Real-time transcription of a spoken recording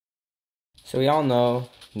So we all know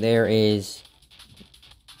there is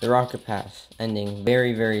the Rocket Pass ending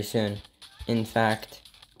very, very soon. In fact,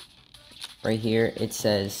 right here it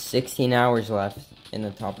says 16 hours left in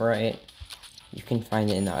the top right. You can find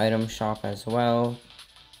it in the item shop as well.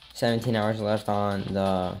 17 hours left on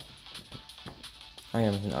the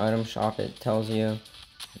items in the item shop, it tells you.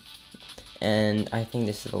 And I think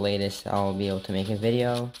this is the latest I'll be able to make a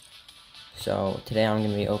video. So today I'm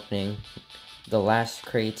going to be opening the last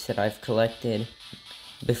crates that I've collected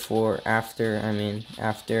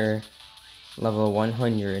after level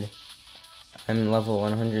 100. I'm level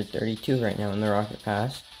 132 right now in the Rocket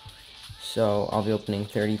Pass. So I'll be opening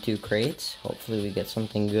 32 crates. Hopefully we get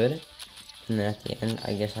something good. And then at the end,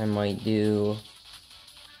 I guess I might do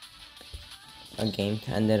a game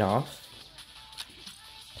to end it off.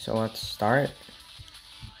 So let's start.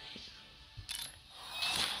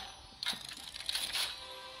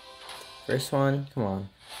 First one, come on.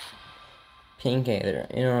 Pink Aether.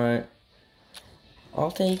 You know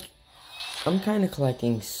what? I'm kind of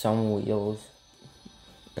collecting some wheels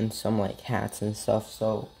and some like hats and stuff.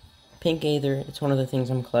 So Pink Aether, it's one of the things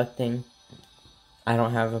I'm collecting. I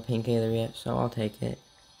don't have a Pink Aether yet, so I'll take it.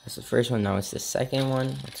 That's the first one. Now it's the second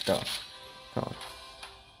one. Let's go. Come on.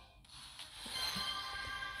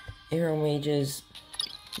 Arrow Mages.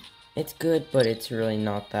 It's good, but it's really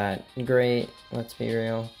not that great. Let's be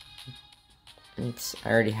real. I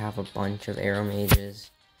already have a bunch of Arrow Mages.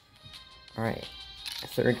 Alright.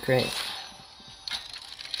 Third crate.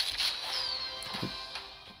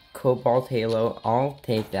 Cobalt Halo. I'll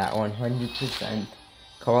take that 100%.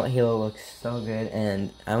 Cobalt Halo looks so good, and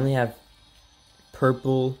I only have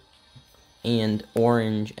purple and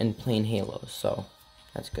orange and plain halos, so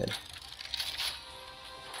that's good.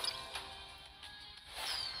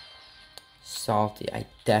 Salty. I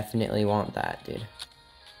definitely want that, dude.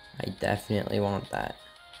 I definitely want that.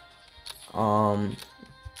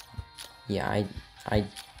 Yeah, I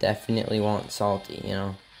definitely want salty, you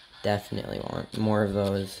know. Definitely want more of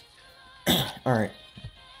those. Alright.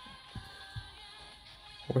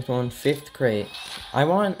 Fourth one, fifth crate. I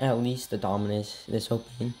want at least a Dominus this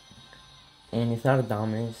opening. And if not a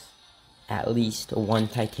Dominus, at least one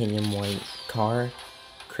titanium white car.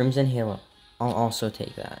 Crimson Halo. I'll also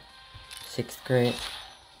take that. Sixth crate.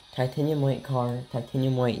 Titanium white car,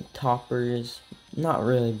 titanium white toppers, not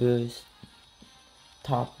really boost.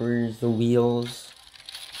 Toppers, the wheels,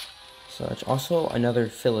 such. Also another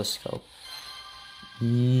philoscope.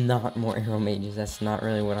 Not more Arrow Mages, that's not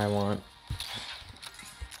really what I want.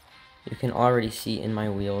 You can already see in my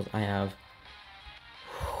wheels I have,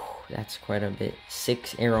 that's quite a bit,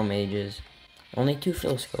 6 Arrow Mages. Only 2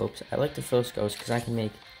 philoscopes. I like the philoscopes because I can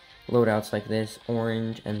make loadouts like this,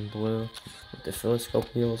 orange and blue, with the philoscope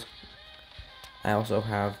wheels. I also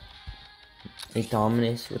have a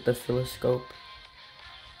Dominus with the philoscope.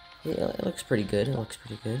 Yeah, it looks pretty good. It looks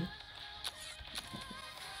pretty good.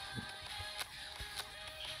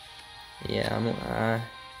 Yeah,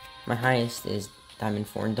 my highest is Diamond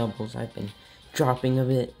 4 and doubles. I've been dropping a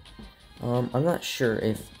bit. I'm not sure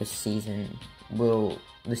if the season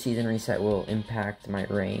reset will impact my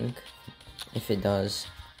rank. If it does,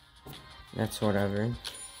 that's whatever.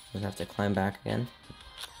 We'll have to climb back again.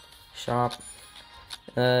 Shop.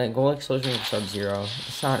 Gold Explosion with Sub-Zero.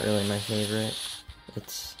 It's not really my favorite.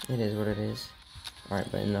 It is what it is. Alright,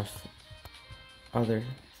 but enough other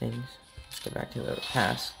things. Let's go back to the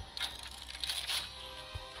pass.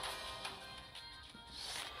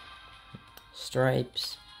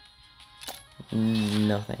 Stripes.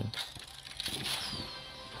 No thanks.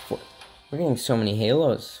 We're getting so many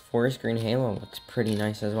halos. Forest Green Halo looks pretty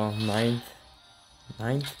nice as well. Ninth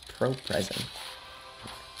Pro Present.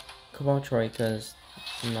 Cobalt Troika's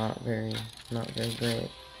not very great.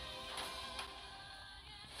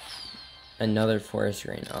 Another Forest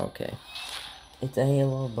Green. Okay. It's a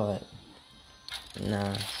Halo, but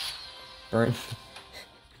nah. Burnt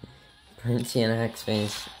Sienna Hex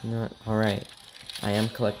Phase. Not alright. I am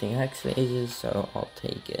collecting Hex Phases, so I'll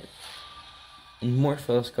take it. And more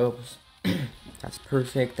philoscopes. That's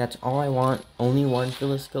perfect. That's all I want. Only one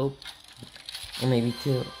philoscope. Or maybe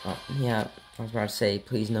 2. Oh, yeah. I was about to say,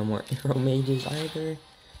 please no more Arrow Mages either.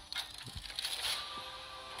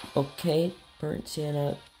 Okay. Burnt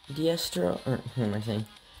Sienna Diestra. Or, what am I saying?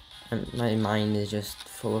 My mind is just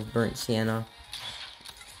full of Burnt Sienna.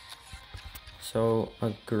 So,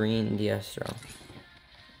 a green Diestra.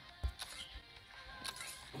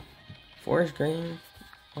 Forest Green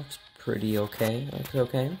looks pretty okay. Looks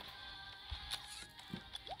okay.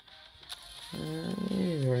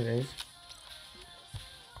 Here's where it is.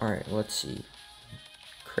 Alright, let's see.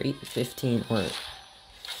 Crate 15, or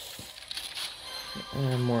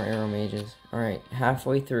More arrow mages. Alright,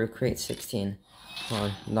 halfway through, create 16. Come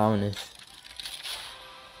on, Dominus.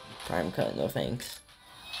 Time cut, no thanks.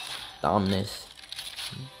 Dominus.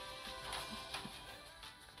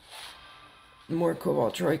 More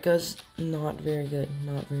Cobalt Troikas. Not very good,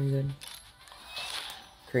 not very good.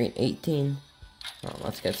 Create 18. Oh,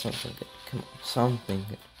 let's get something good. Come on, something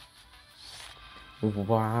good.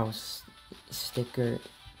 Wow, sticker.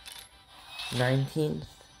 19th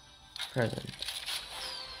present.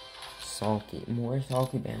 Salty. More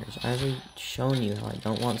salty banners. I've already shown you how I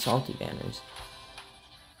don't want salty banners.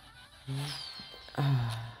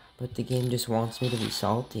 But the game just wants me to be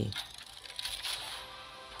salty.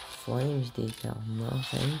 Flames decal. No,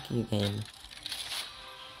 thank you, game.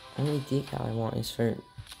 Only decal I want is for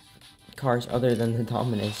cars other than the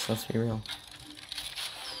Dominus. Let's be real.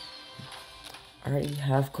 I already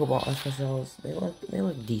have Cobalt FSLs. They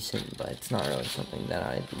look decent, but it's not really something that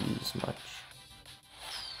I'd use much.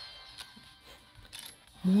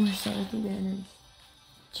 More salty banners.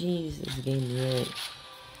 Jeez, this game really.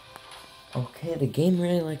 Okay, the game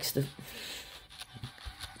really likes the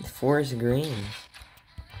forest greens.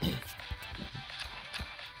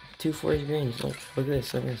 2 forest greens. Look at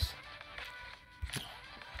this. Look at this.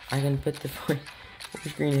 I can put the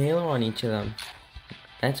forest green halo on each of them.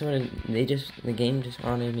 That's what the game just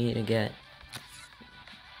wanted me to get.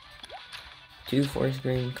 2 forest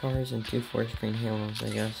green cars and 2 forest green halos, I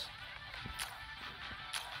guess.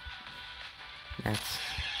 That's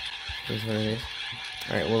what it is.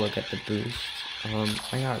 Alright, we'll look at the boost.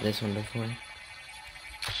 I got this one before.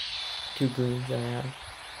 2 greens that I have.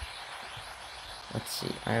 Let's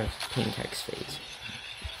see, I have pink hex phase,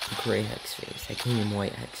 gray hex phase, titanium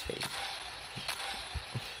white hex phase.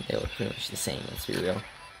 They look pretty much the same, let's be real.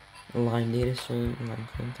 Lime data stream, lime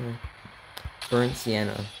printer, burnt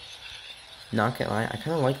sienna. Not gonna lie, I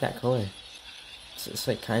kind of like that color. It's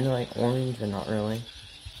like kind of like orange, but not really.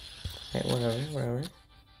 Okay, whatever.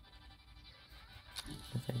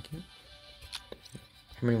 Thank you.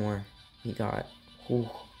 How many more? We got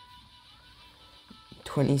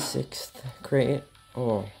 26th crate.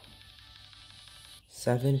 Oh,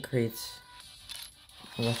 7 crates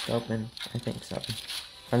left open. I think 7.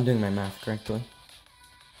 If I'm doing my math correctly.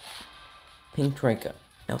 Pink Troika.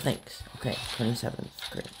 No thanks. Okay, 27th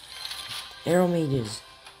crate. Arrow mages.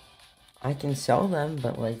 I can sell them,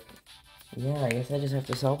 but like, yeah, I guess I just have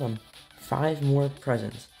to sell them. 5 more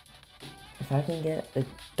presents. If I can get a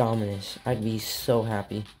Dominus, I'd be so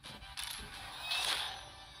happy.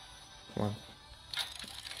 Come on.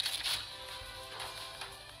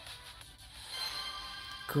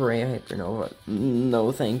 Gray Hypernova.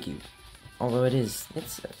 No, thank you. Although it's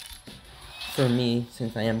for me,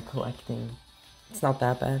 since I am collecting, it's not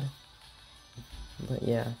that bad. But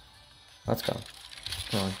yeah, let's go.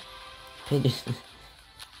 Come on. Pigeon.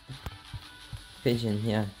 Pigeon,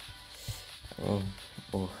 yeah.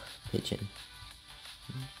 Oh, pigeon.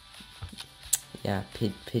 Yeah,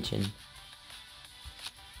 pigeon.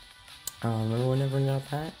 No one ever got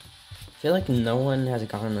that? I feel like no one has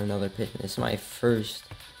gotten another pigeon. It's my first,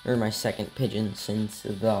 or my second pigeon since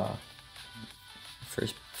the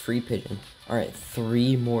first free pigeon. Alright,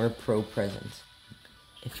 3 more pro presents.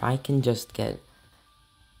 If I can just get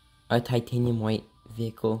a titanium white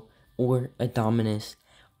vehicle, or a Dominus,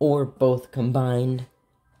 or both combined,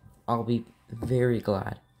 I'll be very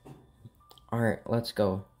glad. Alright, let's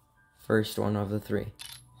go. First one of the 3.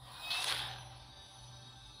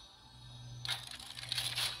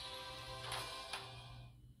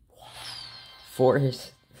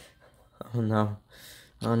 Forest. Oh no.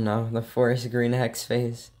 Oh no, the forest green hex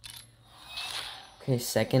phase. Okay,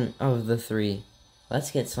 second of the 3.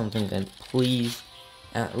 Let's get something good. Please,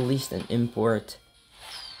 at least an import.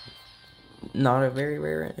 Not a very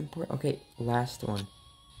rare import. Okay, last one.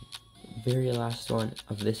 Very last one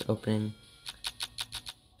of this opening.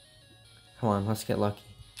 Come on, let's get lucky.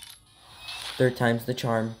 3rd time's the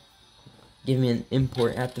charm. Give me an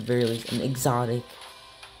import at the very least. An exotic.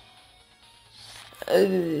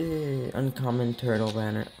 Uncommon turtle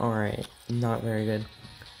banner. Alright, not very good.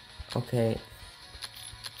 Okay.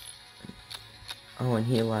 Oh, and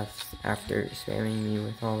he left after spamming me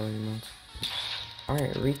with all the emotes.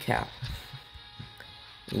 Alright, recap.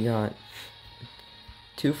 We got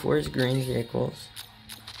 2 forest green vehicles.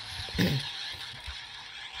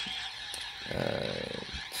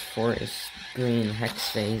 Forest green hex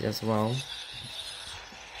phase as well.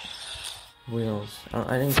 Wheels.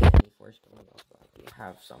 I didn't get any forest green wheels, but I do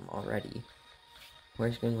have some already.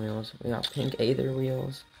 Forest green wheels. We got pink Aether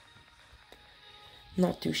wheels.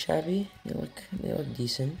 Not too shabby. They look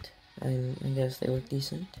decent. I guess they look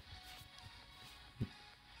decent.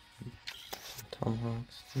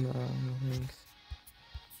 tomahawks. No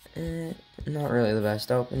thanks. Not really the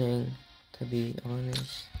best opening, to be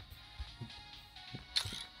honest.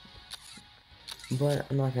 But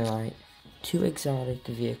I'm not gonna lie. 2 exotic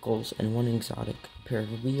vehicles and 1 exotic pair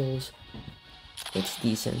of wheels. It's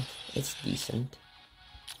decent. It's decent.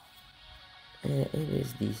 It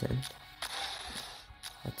is decent.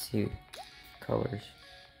 Let's see. Colors.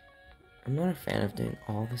 I'm not a fan of doing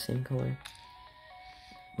all the same color,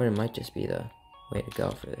 but it might just be the way to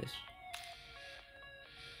go for this.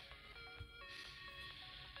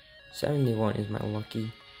 71 is my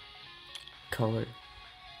lucky color.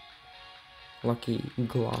 Lucky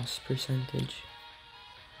gloss percentage.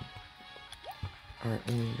 Alright,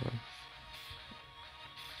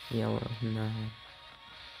 yellow, no.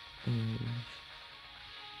 Orange.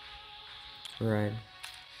 Red.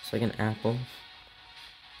 It's like an apple.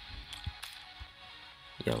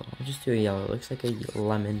 Yellow. I'll just do a yellow. It looks like a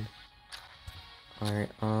lemon.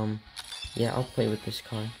 Alright, yeah, I'll play with this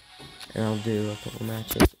car. And I'll do a couple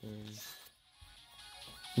matches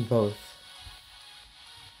in both.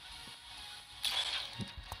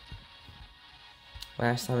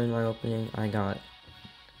 Last time in my opening, I got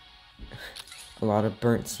a lot of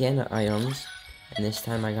burnt sienna items. And this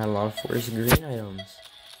time I got a lot of forest green items.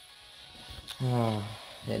 Ah,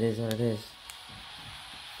 it is what it is.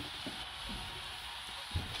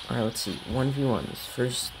 Alright, let's see. 1v1s.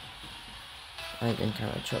 First, I've been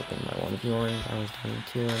kind of choking my 1v1s. I was doing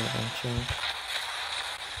 2 in the outro.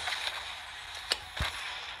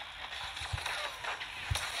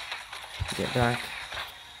 Get back.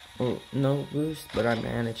 Oh, no boost, but I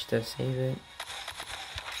managed to save it.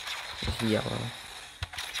 It's yellow.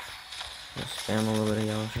 I'll spam a little bit of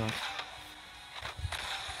yellow shot.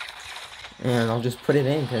 And I'll just put it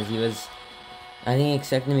in because he was, I think,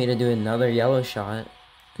 expecting me to do another yellow shot.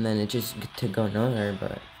 And then it just to go nowhere,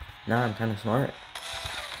 but nah, I'm kind of smart.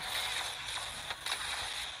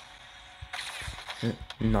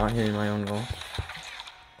 Not hitting my own goal.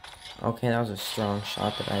 Okay, that was a strong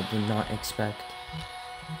shot that I did not expect.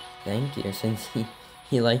 Thank you, since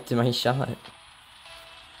he liked my shot.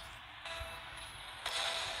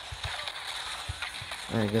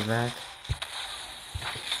 Alright, get back.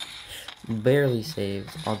 Barely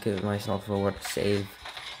saved. I'll give myself a what save.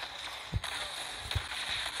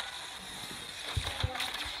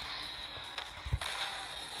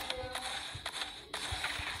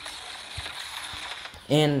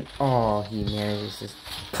 And, oh, he managed to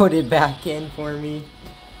put it back in for me.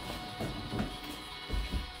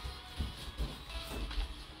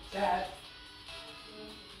 Dad.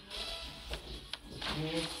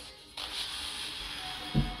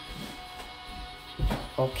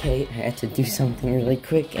 Okay, I had to do something really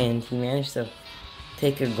quick, and he managed to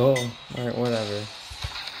take a goal, or whatever.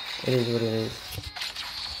 It is what it is.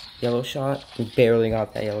 Yellow shot. We barely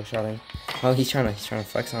got that yellow shot in. Oh, he's trying to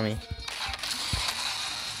flex on me.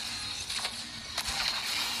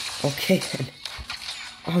 Okay.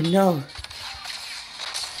 Oh no.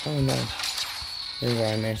 Oh no. This is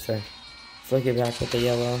where I managed to flick it back with the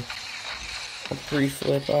yellow. A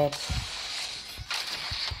pre-flip up.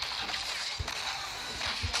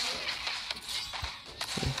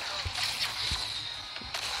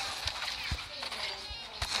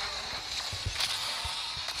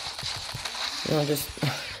 No,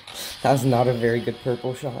 that was not a very good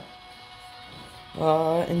purple shot.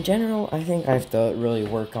 In general, I think I have to really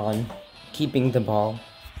work on keeping the ball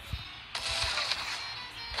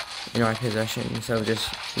in our possession instead of just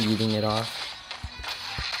leading it off.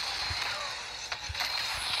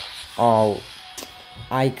 Oh,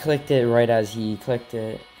 I clicked it right as he clicked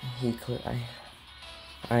it.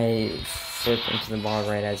 I flipped into the ball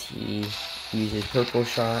right as he used his purple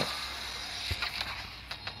shot.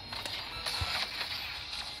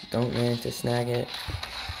 Don't manage to snag it.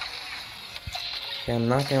 Okay, I'm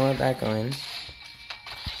not gonna let that go in.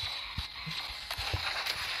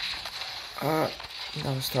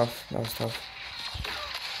 That was tough. That was tough.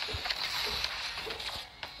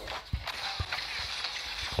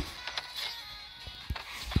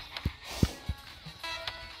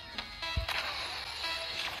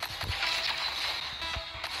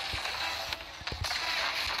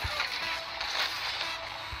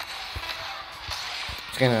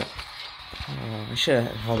 I should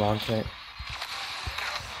have held on to it.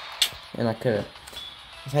 And I could have.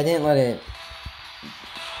 If I didn't let it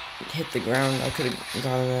hit the ground, I could have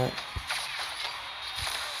gotten that.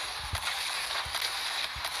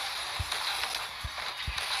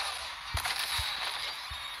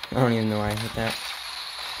 I don't even know why I hit that.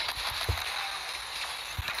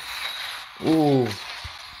 Ooh.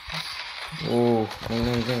 Ooh. I'm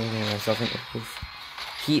gonna get myself in the roof.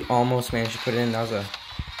 He almost managed to put it in. That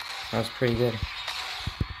was pretty good.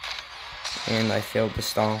 And I failed to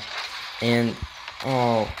stall. And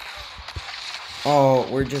oh,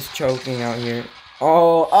 we're just choking out here.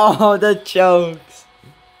 Oh, the chokes.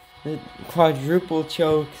 The quadruple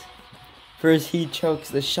chokes. First he chokes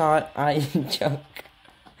the shot, I choke.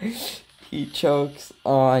 He chokes.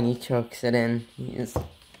 Oh, and he chokes it in.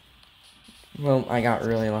 Well, I got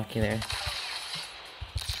really lucky there.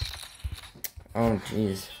 Oh,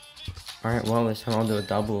 jeez. Alright, well, this time I'll do a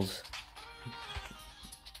doubles.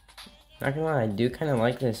 Not gonna lie, I do kind of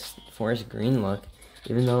like this forest green look.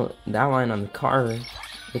 Even though that line on the car,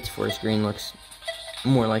 its forest green looks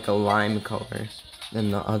more like a lime color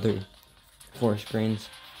than the other forest greens.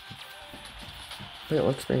 But it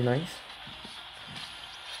looks pretty nice.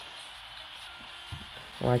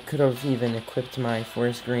 Well, I could have even equipped my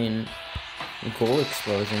forest green goal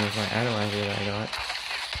explosion as my atomizer that I got.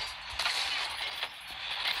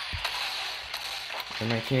 And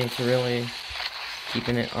my teammates are really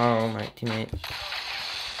keeping it. Oh, my teammate.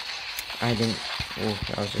 I didn't. Oh,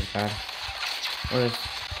 that was just bad. Or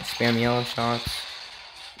spam yellow shots.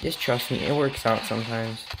 Just trust me, it works out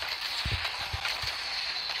sometimes.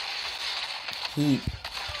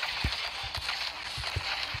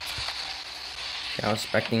 I was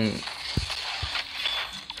expecting.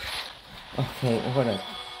 Okay, what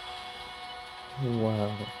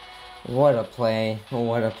a play.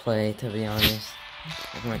 What a play, to be honest.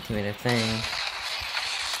 Give my teammate a thing.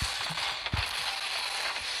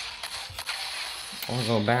 I'll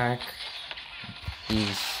go back.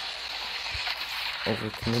 He's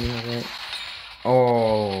overcommitting a bit.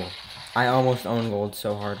 Oh, I almost owned gold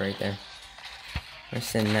so hard right there. I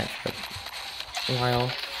sit in that for a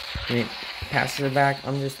while. He passes it back.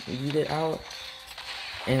 I'm just eat it out.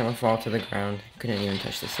 And I'm gonna fall to the ground. Couldn't even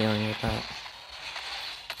touch the ceiling with that.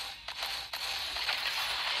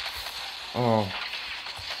 Oh.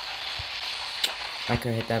 I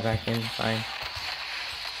could hit that back in. Fine.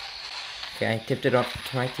 Okay, I tipped it up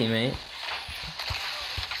to my teammate.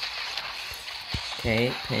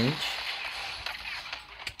 Okay, pinch.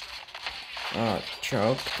 Oh,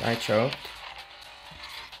 choked. I choked.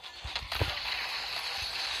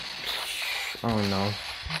 Oh no.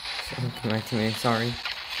 Okay, my teammate, sorry.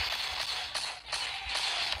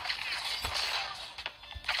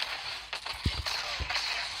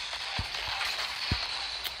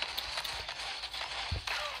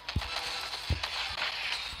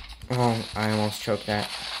 Oh, I almost choked that.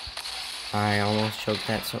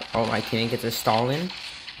 So, oh, my teammate gets a stall in.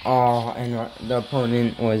 Oh, and the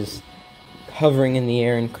opponent was hovering in the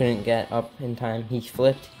air and couldn't get up in time. He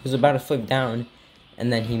flipped. He was about to flip down,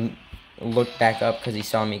 and then he looked back up because he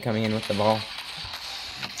saw me coming in with the ball.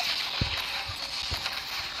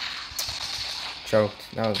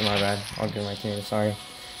 Choked. That was my bad. I'll give my teammate sorry.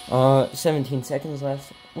 17 seconds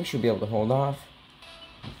left. We should be able to hold off.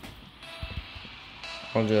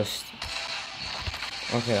 I'll just...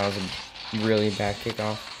 Okay, that was a really bad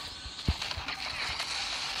kickoff.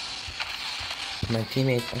 My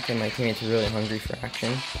teammate's really hungry for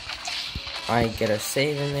action. I get a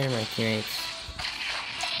save in there, my teammates...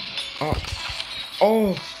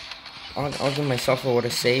 Oh! I'll give myself a what a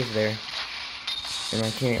save there. And my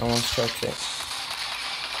teammate almost chokes it.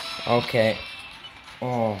 Okay.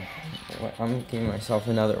 Oh, I'm giving myself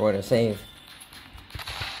another what a save.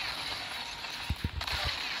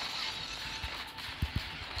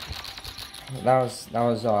 That was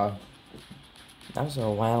a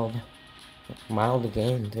wild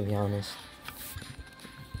game, to be honest.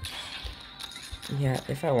 Yeah,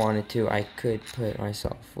 if I wanted to, I could put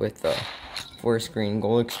myself with the forest green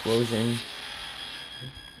goal explosion,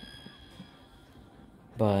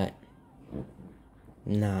 but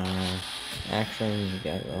nah. Actually, maybe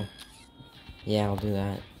I will. Yeah, I'll do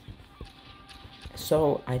that.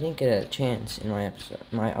 So I didn't get a chance in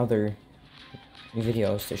my other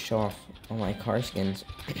videos to show off all my car skins.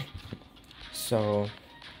 So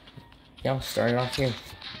yeah, I'll start it off here.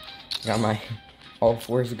 Got my all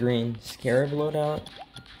forest green scarab loadout.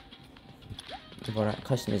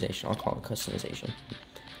 Customization, I'll call it customization.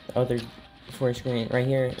 The other forest green right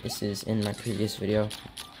here, this is in my previous video.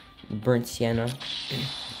 Burnt sienna.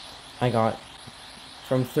 I got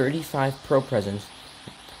from 35 pro presents.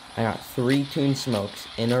 I got 3 Toon Smokes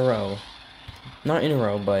in a row. Not in a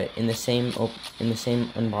row, but in the same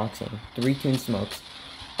unboxing. 3 Toon Smokes,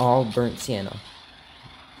 all burnt sienna.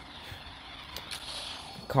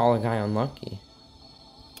 Call a guy unlucky.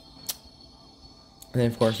 And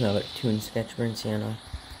then of course another Toon Sketch burnt sienna.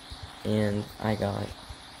 And I got,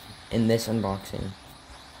 in this unboxing,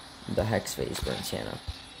 the Hex Phase burnt sienna.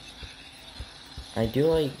 I do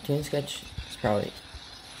like Toon Sketch. It's probably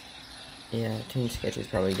Yeah, Toon Sketch is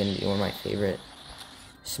probably going to be one of my favorite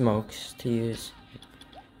smokes to use.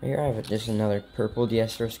 Here I have just another purple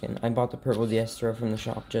Diestro skin. I bought the purple Diestro from the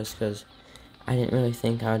shop just because I didn't really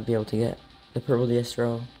think I would be able to get the purple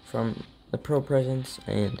Diestro from the Pro Presents,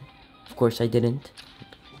 and of course I didn't.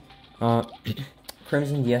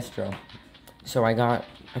 Crimson Diestro. So I got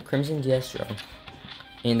a Crimson Diestro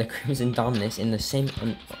and the Crimson Dominus in the same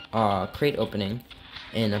crate opening,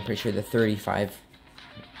 and I'm pretty sure the 35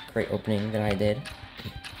 crate opening that I did.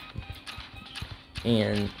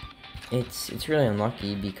 And it's really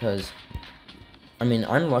unlucky because, I mean,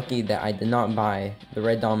 I'm lucky that I did not buy the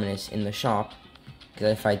Red Dominus in the shop,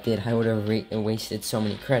 because if I did, I would have wasted so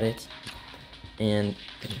many credits. And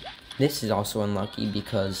this is also unlucky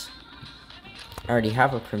because I already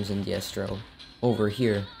have a Crimson Diestro over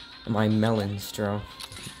here, my Melon Stro.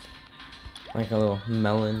 Like a little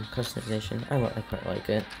melon customization. I quite like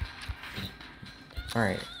it.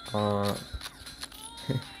 Alright,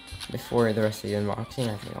 before the rest of the unboxing,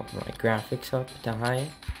 I think I'll put my graphics up to high.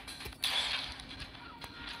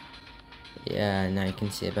 Yeah, now you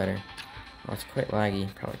can see it better. Oh, it's quite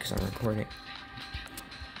laggy, probably because I'm recording.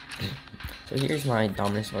 So here's my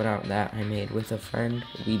Dominus loadout that I made with a friend.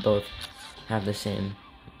 We both have the same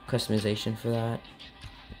customization for that.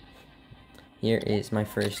 Here is my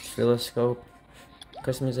first oscilloscope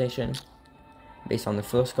customization. Based on the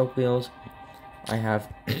oscilloscope wheels, I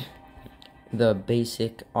have the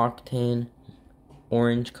basic octane,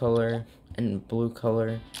 orange color, and blue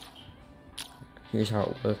color. Here's how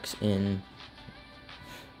it looks in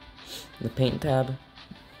the paint tab.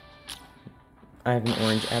 I have an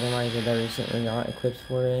orange atomizer that I recently got equipped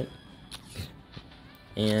for it,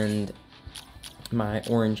 and my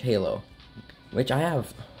orange halo, which I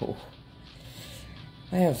have. Oh,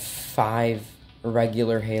 I have 5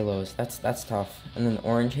 regular halos. That's tough. And then the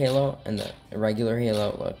orange halo and the regular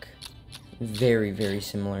halo look very, very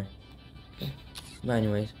similar. But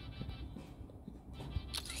anyways,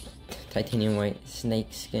 titanium white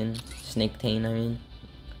snake tane. I mean,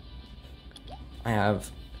 I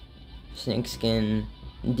have snake skin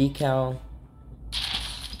decal,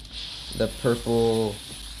 the purple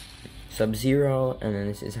Sub-Zero, and then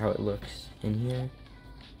this is how it looks in here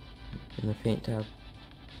in the paint tab.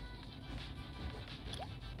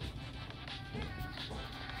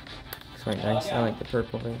 It's quite nice. I like the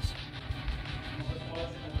purple base.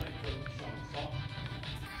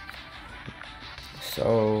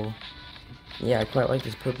 So yeah, I quite like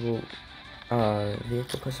this purple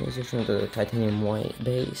vehicle customization with the titanium white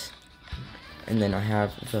base. And then I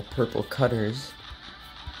have the purple cutters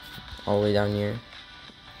all the way down here.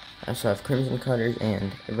 I also have crimson cutters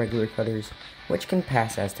and regular cutters, which can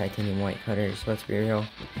pass as titanium white cutters, let's be real.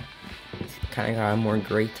 It's kind of got a more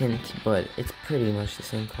gray tint, but it's pretty much the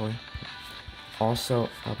same color. Also,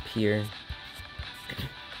 up here,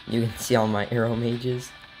 you can see all my arrow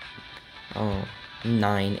mages. Oh,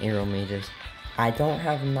 9 arrow mages. I don't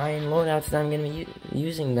have 9 loadouts that I'm going to be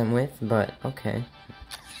using them with, but okay.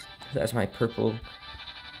 That's my purple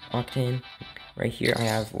octane. Right here, I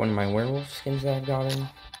have one of my werewolf skins that I've gotten.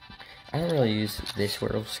 I don't really use this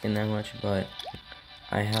werewolf skin that much, but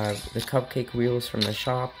I have the cupcake wheels from the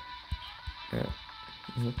shop.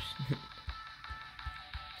 Oops.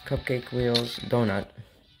 Cupcake wheels, donut.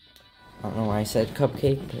 I don't know why I said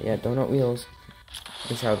cupcake, but yeah, donut wheels.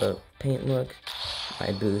 This is how the paint looks.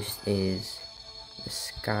 My boost is the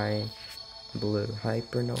sky blue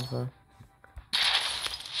hypernova.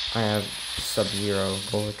 I have Sub-Zero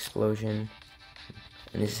gold explosion,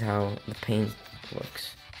 and this is how the paint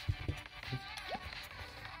looks.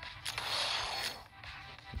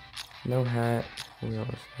 No hat,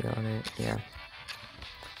 wheels, got it, yeah.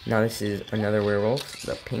 Now this is another werewolf,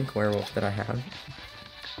 the pink werewolf that I have.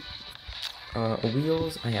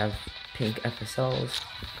 Wheels, I have pink FSLs.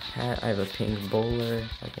 Hat, I have a pink bowler.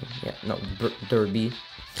 I think, yeah, no, derby,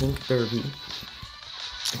 pink derby.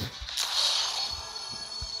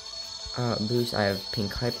 Boost, I have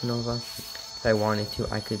pink hypernova. If I wanted to,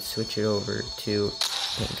 I could switch it over to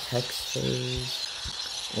pink hex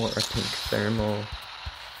phase or a pink thermal.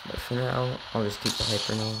 But for now, I'll just keep the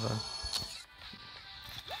hypernova.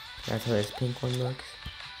 That's how this pink one looks.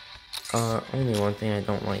 Only one thing I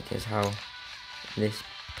don't like is how this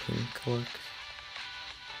pink looks.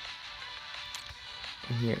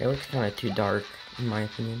 In here, it looks kind of too dark, in my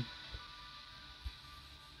opinion.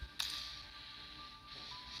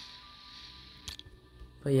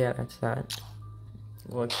 But yeah, that's that.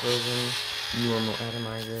 Low explosion, normal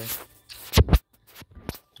atomizer.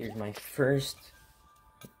 Here's my first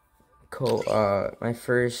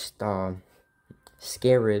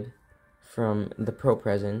Scarab from the Pro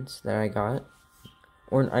Presents that I got.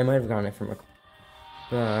 or I might have gotten it from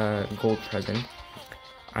a gold present.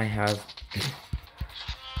 I have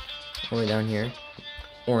all the way down here,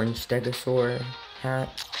 orange Stegosaur hat,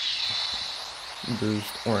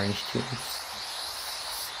 boost, orange Toon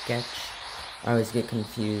Sketch. I always get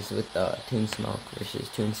confused with Toon Smoke versus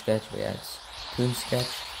Toon Sketch, but yeah, it's Toon Sketch.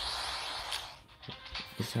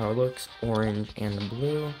 This is how it looks, orange and the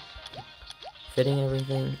blue, fitting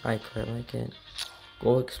everything. I quite like it.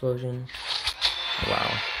 Gold explosion.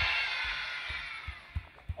 Wow.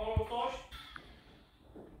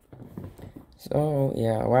 So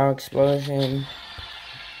yeah, wow explosion.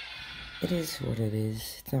 It is what it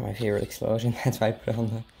is. It's not my favorite explosion. That's why I put it on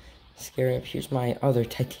the scare up. Here's my other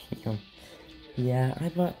titanium. Yeah, I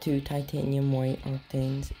bought 2 titanium white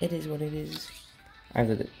octanes. It is what it is. I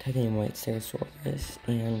have the titanium white Stegosaurus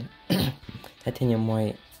and titanium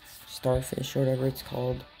white starfish or whatever it's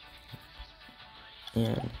called.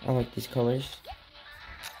 And I like these colors.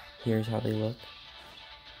 Here's how they look.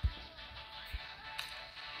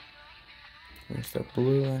 There's the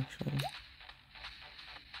blue actually.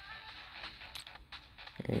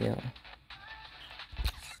 There you go.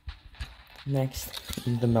 Next,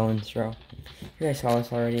 the melon straw. You guys saw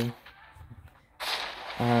this already.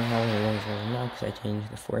 I don't know how it was right now because I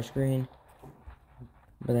changed the forest green.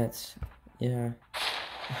 But that's, yeah.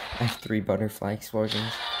 I have 3 butterfly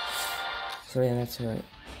explosions. So yeah, that's what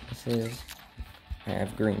this is. I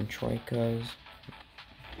have green troicas.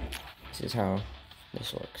 This is how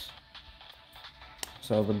this looks.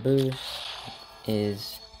 So the boost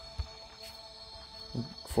is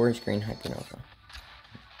forest green hypernova.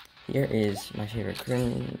 Here is my favorite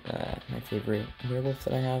my favorite werewolf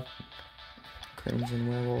that I have, crimson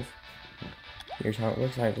werewolf. Here's how it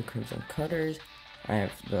looks. I have the crimson cutters. I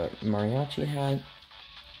have the mariachi hat,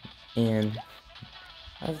 and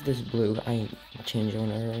I have this blue. I changed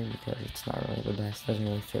one earlier because it's not really the best. Doesn't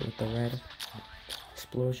really fit with the red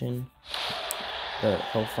explosion, the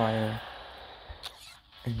hellfire,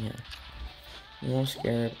 and yeah. No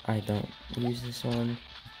scared. I don't use this one.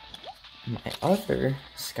 My other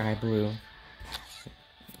sky blue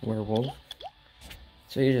werewolf.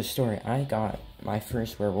 So here's a story. I got my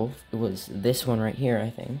first werewolf. It was this one right here, I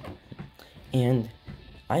think. And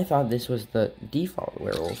I thought this was the default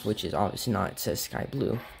werewolf, which is obviously not. It says sky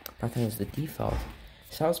blue. But I thought it was the default.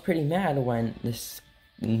 So I was pretty mad when this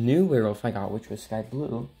new werewolf I got, which was sky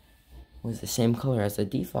blue, was the same color as the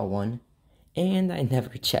default one. And I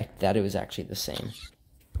never checked that it was actually the same.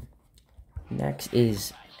 Next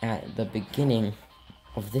is, at the beginning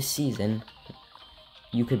of this season,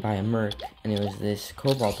 you could buy a Merc, and it was this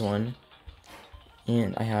Cobalt one.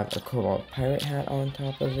 And I have a Cobalt pirate hat on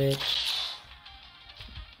top of it.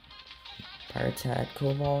 Pirate's hat,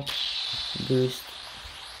 Cobalt, boost,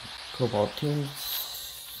 Cobalt Toon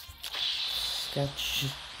Sketch.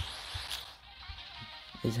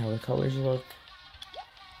 This is how the colors look.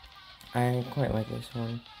 I quite like this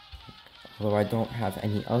one, although I don't have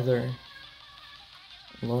any other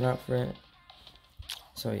loadout for it.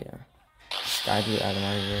 So yeah, sky blue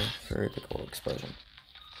atomizer for the gold explosion.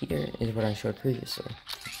 Here is what I showed previously.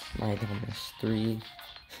 My dumbest 3.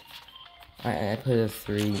 I put a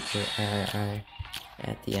 3 for I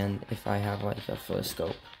at the end if I have like a full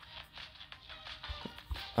scope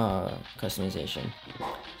customization.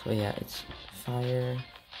 So yeah, it's fire.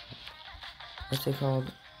 What's it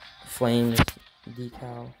called? Flames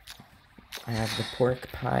decal. I have the pork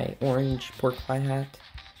pie, orange pork pie hat.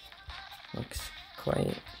 Looks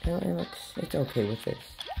quite, it's okay with this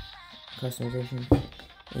customization.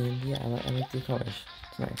 And yeah, I like the colors.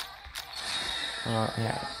 It's nice.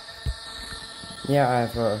 Yeah, I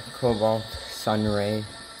have a Cobalt Sunray.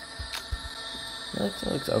 It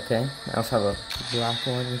looks okay. I also have a black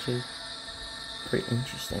one, which is pretty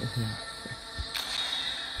interesting.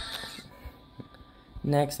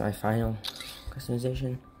 Next, my final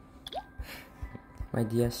customization. My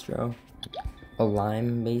Diestro. A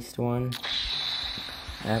lime-based one.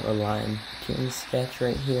 I have a lime Toon Sketch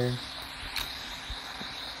right here.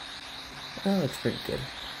 Oh, it looks pretty good.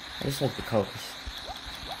 I just like the colors.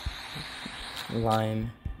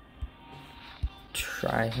 Lime.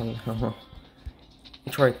 Troika.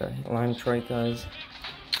 Lime Troikas.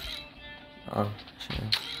 Oh, sorry.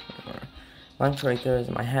 Lime Troikas,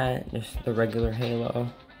 my hat, just the regular halo.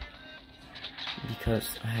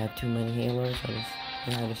 Because I had too many halos,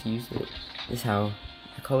 I just used it. This is how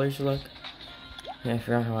the colors look. Yeah, I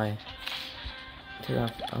forgot how I took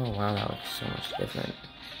off. Oh wow, that looks so much different.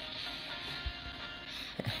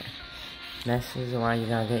 This is why you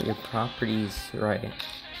gotta get your properties right.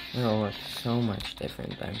 It'll look so much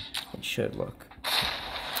different than it should look.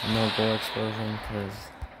 No gold explosion, because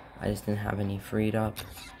I just didn't have any freed up.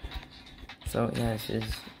 So yeah, this is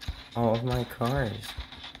all of my cars.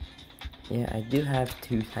 Yeah, I do have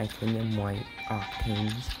 2 titanium white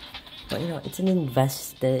octanes, but you know, it's an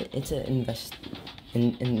investment.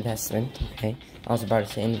 Okay, I was about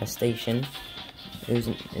to say investation. It was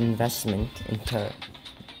an investment into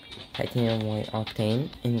titanium white octane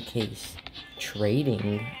in case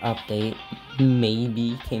trading update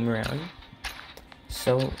maybe came around.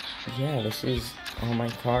 So yeah, this is all my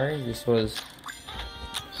cars. This was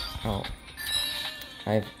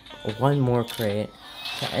I have one more crate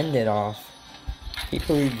to end it off.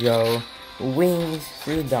 People who go Wings,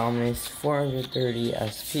 Free Dominus, 430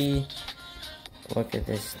 SP. Look at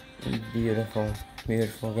this beautiful,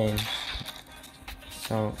 beautiful game.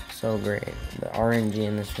 So great. The RNG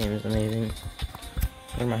in this game is amazing.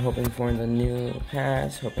 What am I hoping for in the new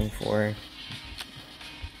pass? Hoping for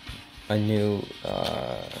a new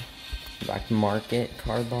black market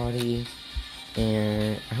car body.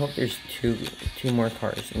 And I hope there's two more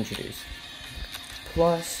cars introduced.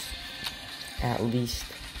 Plus, at least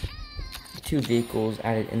 2 vehicles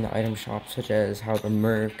added in the item shop, such as how the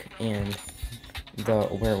Merc and the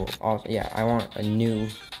Werewolf. Also, yeah, I want a new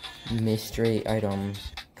mystery item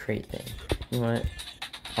crate thing. You know what?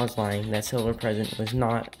 I was lying. That silver present was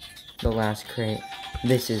not the last crate.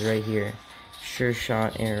 This is right here. Sure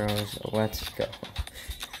shot arrows. Let's go.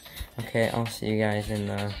 Okay, I'll see you guys in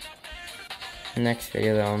the next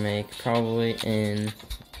video that I'll make, probably in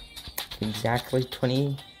exactly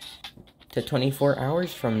 20 to 24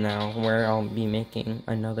 hours from now, where I'll be making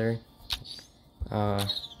another,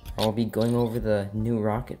 I'll be going over the new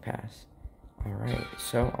Rocket Pass. Alright,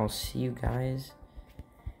 so I'll see you guys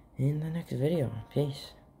in the next video.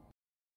 Peace.